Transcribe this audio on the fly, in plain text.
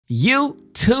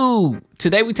YouTube.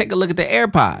 Today we take a look at the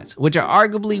AirPods, which are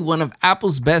arguably one of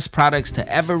Apple's best products to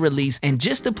ever release. And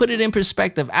just to put it in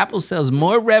perspective, Apple sells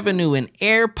more revenue in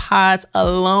AirPods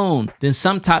alone than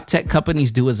some top tech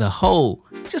companies do as a whole.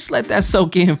 Just let that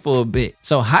soak in for a bit.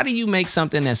 So how do you make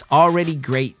something that's already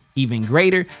great even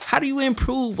greater? How do you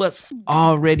improve what's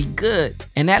already good?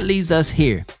 And that leaves us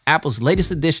here, Apple's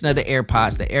latest edition of the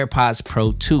AirPods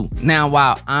Pro 2. Now,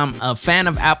 while I'm a fan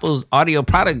of Apple's audio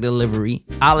product delivery,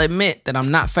 I'll admit that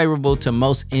I'm not favorable to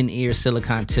most in-ear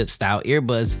silicone tip style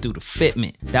earbuds due to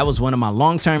fitment. That was one of my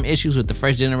long-term issues with the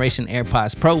first generation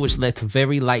AirPods Pro, which led to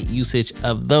very light usage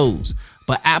of those.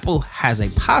 But Apple has a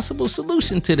possible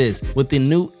solution to this with the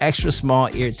new extra small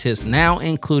ear tips now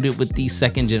included with the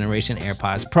second generation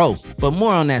AirPods Pro. But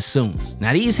more on that soon.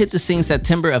 Now these hit the scene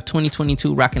September of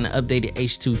 2022 rocking the updated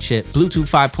H2 chip, Bluetooth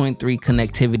 5.3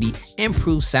 connectivity,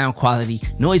 improved sound quality,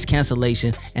 noise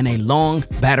cancellation, and a long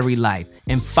battery life.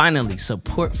 And finally,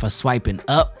 support for swiping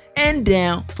up and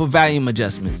down for volume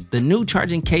adjustments. The new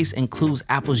charging case includes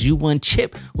Apple's U1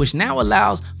 chip, which now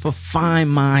allows for Find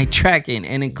My tracking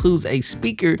and includes a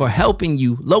speaker for helping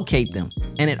you locate them.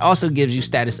 And it also gives you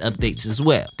status updates as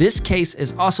well. This case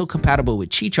is also compatible with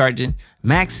Qi charging,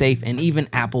 MagSafe, and even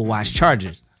Apple Watch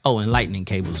chargers. Oh, and lightning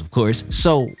cables, of course.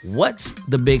 So what's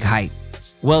the big hype?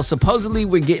 Well, supposedly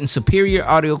we're getting superior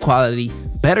audio quality,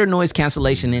 better noise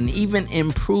cancellation, and even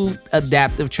improved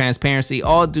adaptive transparency,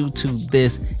 all due to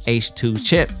this H2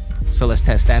 chip. So let's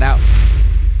test that out.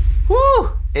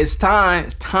 Woo! It's time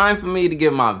for me to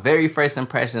give my very first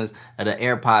impressions of the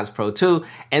AirPods Pro 2,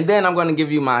 and then I'm gonna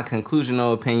give you my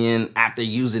conclusional opinion after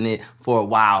using it for a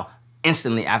while,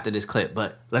 instantly after this clip.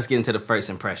 But let's get into the first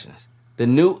impressions. The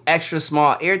new extra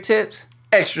small ear tips,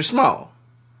 extra small.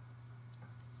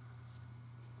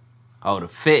 Oh, the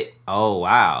fit. Oh,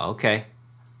 wow. Okay.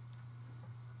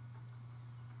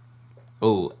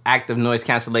 Oh, active noise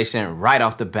cancellation right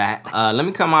off the bat. Let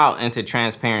me come out into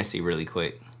transparency really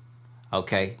quick.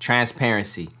 Okay,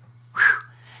 transparency. Whew.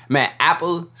 Man,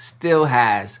 Apple still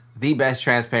has the best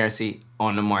transparency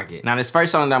on the market. Now, this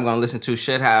first song that I'm gonna listen to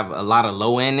should have a lot of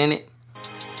low end in it.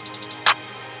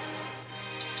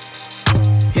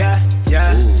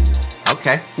 Yeah. Ooh.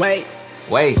 Okay. Wait.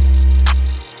 Wait.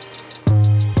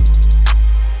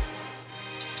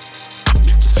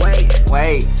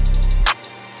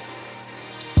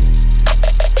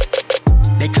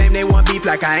 They claim they want beef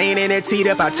like I ain't in a teed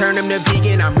up. I turn them to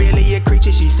vegan. I'm really a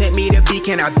creature. She sent me the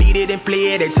beacon. I beat it and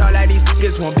flee it. They told like these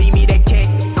niggas won't beat me. They can't.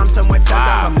 I'm somewhere tucked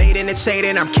off. I'm late in the shade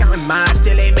and I'm counting mine.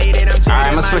 Still ain't made it. I'm jaded.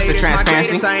 I'm gonna switch to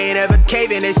transparency. I ain't ever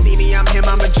caving. They see me. I'm him.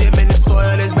 I'm a gym in the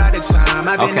soil. It's by the time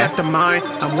I've been after mine.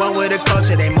 I'm one with the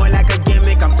culture. They more like a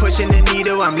gimmick. I'm pushing the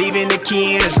needle. I'm leaving the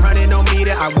key in. It's running on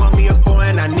meter. I want me a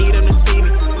foreign. I need them to see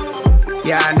me.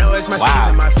 Yeah, I know it's my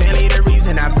season, my family the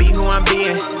reason I be who I'm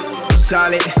being.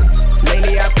 Solid.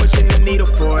 Lately I pushing the needle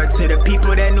forward to the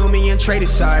people that knew me and traded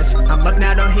sides. I'm up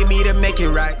now, don't hit me to make it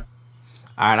right. All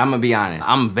right, I'm gonna be honest.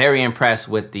 I'm very impressed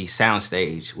with the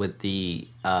soundstage, with the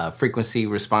frequency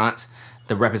response,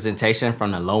 the representation from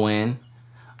the low end.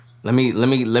 Let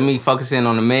me focus in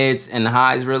on the mids and the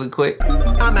highs really quick.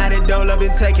 I'm at it, dole, I've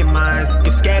been taking mines.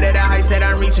 Get scared of the heights that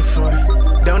I'm reaching for.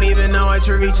 Don't even know what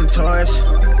you're reaching towards.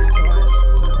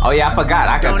 Oh yeah, I forgot.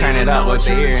 I can turn it up with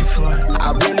the ear.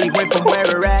 I really went from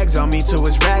wearing rags on me to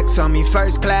his racks on me.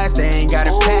 First class, they ain't got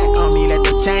a pack on me. Let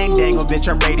the chain dangle, bitch,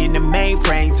 I'm raiding the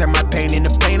mainframe. Turn my pain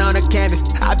into paint on the canvas.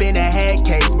 I been a head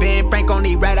case, Ben Frank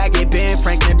only right, I get Ben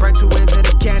Franklin. Burn 2 ends of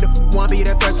the candle. Won't be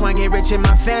the first one, get rich in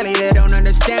my family. They don't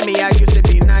understand me, I used to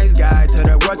be nice guy. Till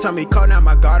the world told me cold, now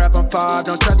my guard up, I'm far.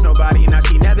 Don't trust nobody, now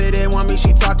she never did want me.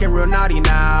 She talking real naughty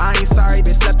now. I ain't sorry,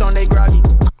 been slept on, they groggy.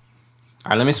 All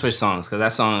right, let me switch songs because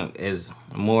that song is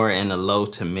more in the low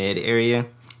to mid area.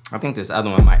 I think this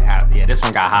other one might have, yeah, this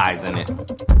one got highs in it.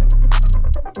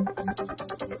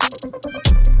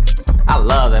 I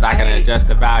love that I can adjust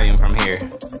the volume from here.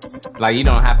 Like you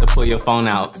don't have to pull your phone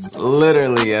out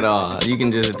literally at all. You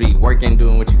can just be working,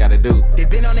 doing what you gotta do. They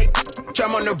been on it,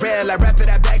 drum on the rail. I wrap it,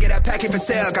 I bag it, I pack it for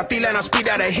sale. Got feeling on speed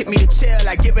out, I hit me to chill.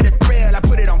 I give it a thrill, I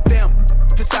put it on film.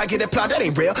 I get applaud, that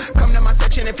ain't real. Come to my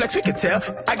section and flex, we can tell.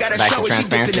 I got a show where she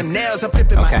dipping them nails. I'm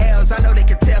flipping my L's, I know they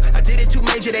can tell. I did it too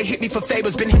major, they hit me for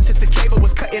favors. Been him since the cable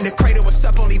was cut in the cradle. What's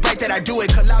up, only right that I do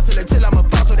it. Colossal until I'm a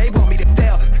boss, so they want me to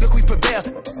fail. Look, we prevail.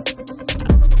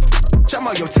 Jump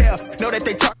on your tail, know that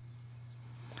they talk.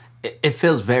 It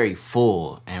feels very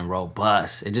full and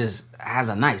robust. It just has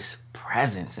a nice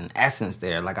presence and essence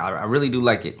there. Like I really do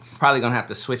like it. Probably gonna have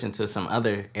to switch into some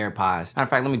other AirPods. Matter of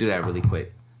fact, let me do that really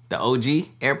quick. the OG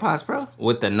AirPods Pro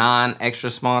with the non-extra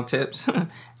small tips. I'm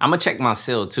gonna check my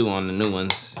seal too on the new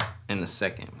ones in a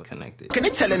second. Connected. Can they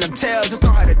telling them tales? Just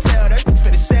know how to tell that for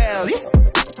the sale.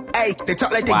 Hey, they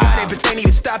talk like they got it, but they need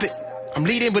to stop it. I'm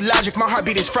leading with logic, my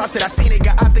heartbeat is frosted. I seen it,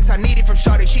 got optics I needed from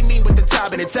Shawty. She mean with the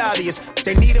top and it's obvious.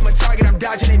 They need him a target, I'm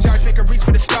dodging their charge, make them reach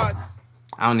for the start.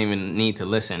 I don't even need to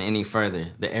listen any further.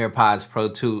 The AirPods Pro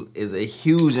 2 is a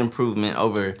huge improvement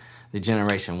over the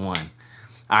Generation 1.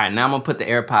 All right, now I'm gonna put the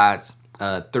AirPods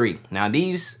 3. Now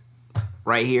these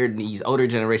right here, these older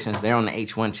generations, they're on the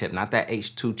H1 chip, not that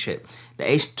H2 chip. The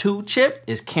H2 chip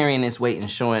is carrying its weight and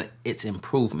showing its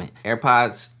improvement.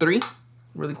 AirPods 3,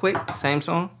 really quick, same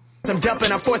song. I'm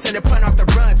dumping, I'm forcing to punt off the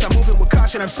runs. I'm moving with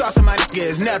caution, I'm saucing my nigga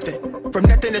is nothing. From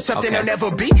nothing to something I'll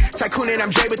never be. Tycooning, I'm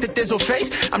Dre with the thizzle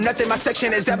face. I'm nothing my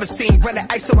section has ever seen. Run the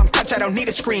ice so I'm clutch, I don't need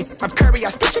a screen. I'm Curry, I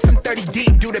spit you from 30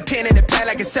 deep. Do the pin in the pad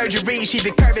like a surgery. She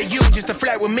the curve at you just to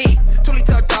flirt with me. Totally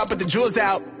tucked off, but the jewels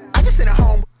out. I just in a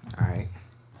home. All right.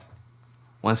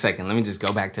 1 second, let me just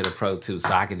go back to the Pro 2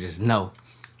 so I can just know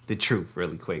the truth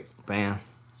really quick. Bam.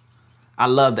 I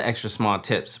love the extra small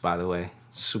tips, by the way.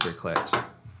 Super clutch.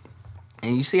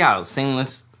 And you see how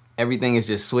seamless everything is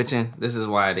just switching? This is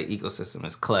why the ecosystem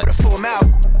is clutch.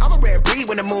 I'm a rare breed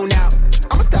when the moon out.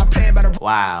 I'ma stop playing by the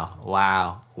wow,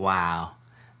 wow, wow.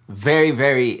 Very,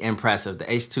 very impressive. The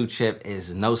H2 chip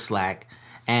is no slack.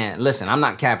 And listen, I'm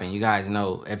not capping. You guys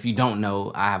know, if you don't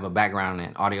know, I have a background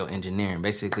in audio engineering.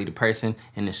 Basically, the person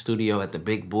in the studio at the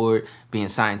big board being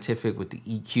scientific with the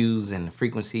EQs and the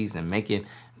frequencies and making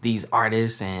these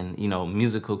artists and, you know,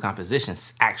 musical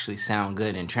compositions actually sound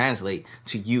good and translate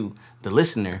to you, the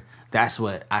listener. That's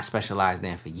what I specialized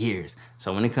in for years.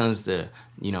 So when it comes to,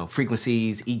 you know,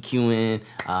 frequencies, EQing,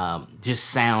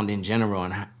 just sound in general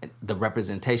and the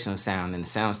representation of sound in the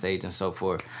soundstage and so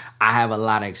forth, I have a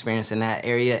lot of experience in that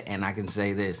area. And I can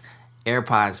say this,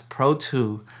 AirPods Pro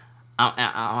 2,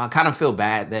 I kind of feel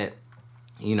bad that,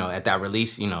 you know, at that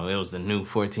release, you know, it was the new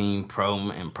 14 Pro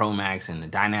and Pro Max and the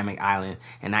Dynamic Island,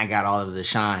 and I got all of the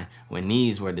shine when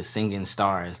these were the singing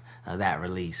stars of that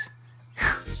release.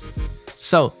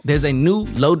 So there's a new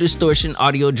low distortion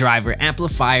audio driver,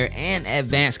 amplifier, and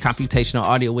advanced computational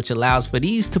audio, which allows for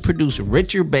these to produce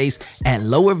richer bass at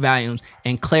lower volumes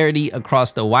and clarity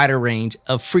across the wider range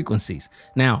of frequencies.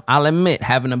 Now, I'll admit,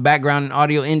 having a background in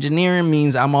audio engineering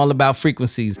means I'm all about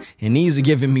frequencies, and these are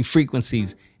giving me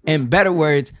frequencies. In better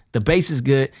words, the bass is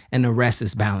good and the rest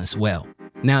is balanced well.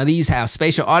 Now these have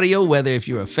spatial audio, whether if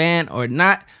you're a fan or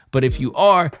not, but if you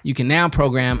are, you can now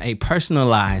program a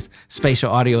personalized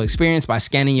spatial audio experience by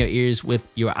scanning your ears with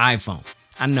your iPhone.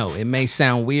 I know it may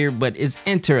sound weird, but it's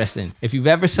interesting. If you've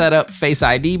ever set up Face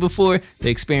ID before,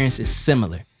 the experience is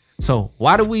similar. So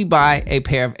why do we buy a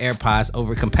pair of AirPods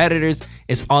over competitors?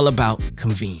 It's all about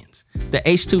convenience. The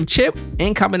H2 chip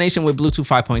in combination with Bluetooth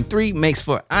 5.3 makes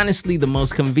for honestly the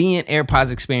most convenient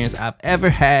AirPods experience I've ever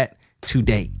had to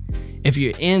date. If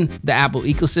you're in the Apple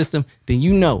ecosystem, then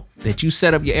you know that you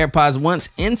set up your AirPods once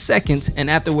in seconds and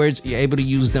afterwards you're able to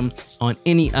use them on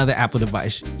any other Apple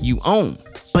device you own.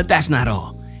 But that's not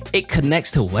all. It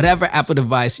connects to whatever Apple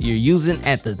device you're using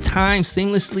at the time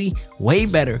seamlessly, way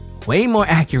better, way more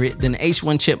accurate than the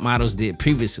H1 chip models did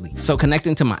previously. So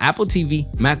connecting to my Apple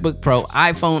TV, MacBook Pro,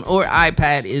 iPhone, or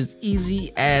iPad is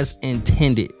easy as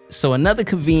intended. So another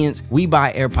convenience we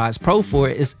buy AirPods Pro for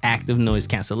is active noise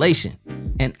cancellation.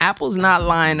 And Apple's not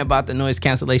lying about the noise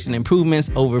cancellation improvements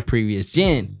over previous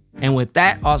gen. And with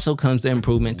that also comes the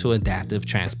improvement to adaptive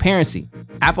transparency.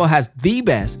 Apple has the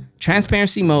best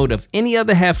transparency mode of any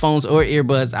other headphones or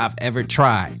earbuds I've ever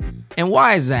tried. And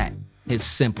why is that? It's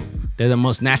simple. They're the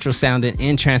most natural sounding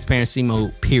in transparency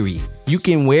mode, period. You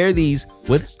can wear these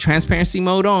with transparency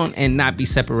mode on and not be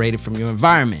separated from your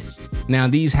environment. Now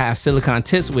these have silicone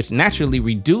tips which naturally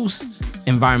reduce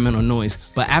environmental noise,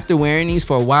 but after wearing these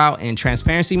for a while in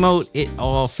transparency mode, it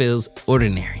all feels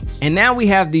ordinary. And now we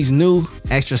have these new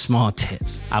extra small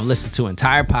tips. I've listened to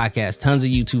entire podcasts, tons of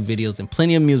YouTube videos, and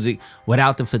plenty of music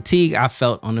without the fatigue I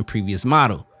felt on the previous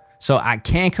model. So I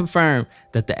can confirm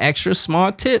that the extra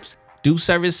small tips do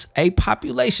service a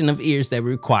population of ears that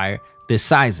require this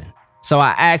sizing. So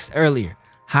I asked earlier,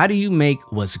 how do you make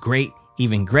what's great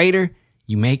even greater?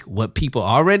 You make what people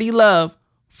already love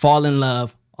fall in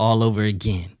love all over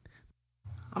again.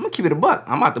 I'm gonna keep it a buck.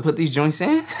 I'm about to put these joints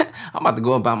in. I'm about to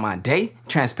go about my day.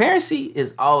 Transparency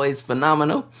is always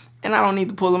phenomenal and I don't need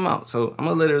to pull them out. So I'm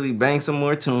gonna literally bang some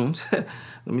more tunes. Let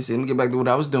me see, let me get back to what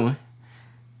I was doing.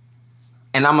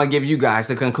 And I'm gonna give you guys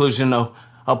the conclusional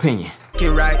opinion. Get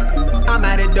right. I'm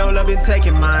at it, though, I've been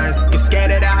taking mines. Get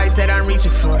scared of the heights that I'm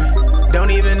reaching for.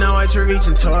 Don't even know what you're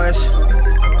reaching towards.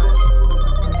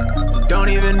 Don't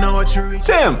even know what you reach.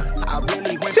 Tim.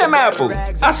 Tim Apple.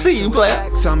 I see you, player.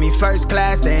 On me first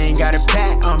class, they ain't got a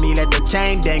pack on me. Let the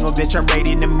chain dangle, bitch. I'm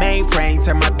raiding the mainframe.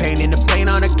 Turn my pain into paint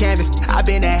on the canvas. I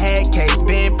been a head case.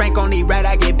 Ben Frank only right.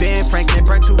 I get Ben Franklin.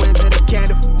 Burn 2 ends of the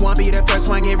candle. Won't be the first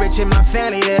one get rich in my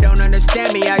family. They don't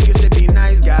understand me. I used to be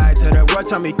nice guy. To the world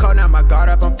told me cold. Now my guard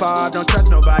up. I'm far. Don't trust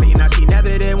nobody. Now she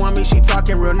never did want me. She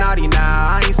talking real naughty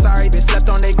now. I ain't sorry. Been slept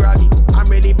on they groggy.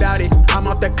 I'm really bout it. I'm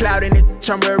off the cloud and it's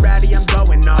I'm real rowdy. I'm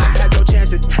going on. Had no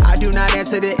chances. I do not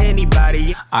answer to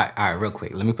anybody. All right, real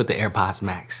quick. Let me put the AirPods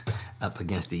Max up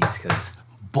against these, because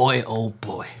boy, oh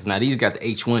boy. Now, these got the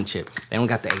H1 chip. They don't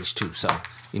got the H2, so,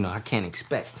 you know, I can't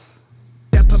expect.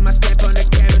 I put my stamp on the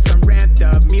canvas, I'm ramped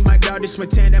up. Me, my dog, this one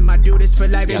tandem. I do this for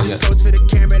life. They just post for the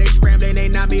camera. They scrambling, they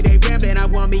not me, they rambling. I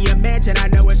want me a mansion. I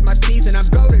know it's my season. I'm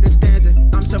go to the stanza.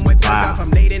 I'm somewhat tucked off.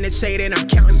 I'm late in the shade and I'm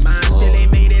counting mine. Still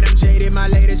ain't made it. I'm jaded. My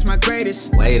latest, my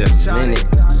greatest. Wait a minute.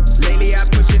 Lately, I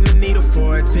pushing the needle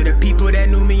forward to the people that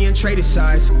knew me and traded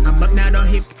sides. I'm up now, don't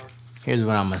hit. Here's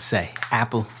what I'm gonna say.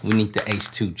 Apple, we need the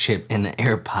H2 chip in the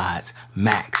AirPods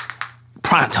Max.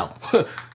 Pronto.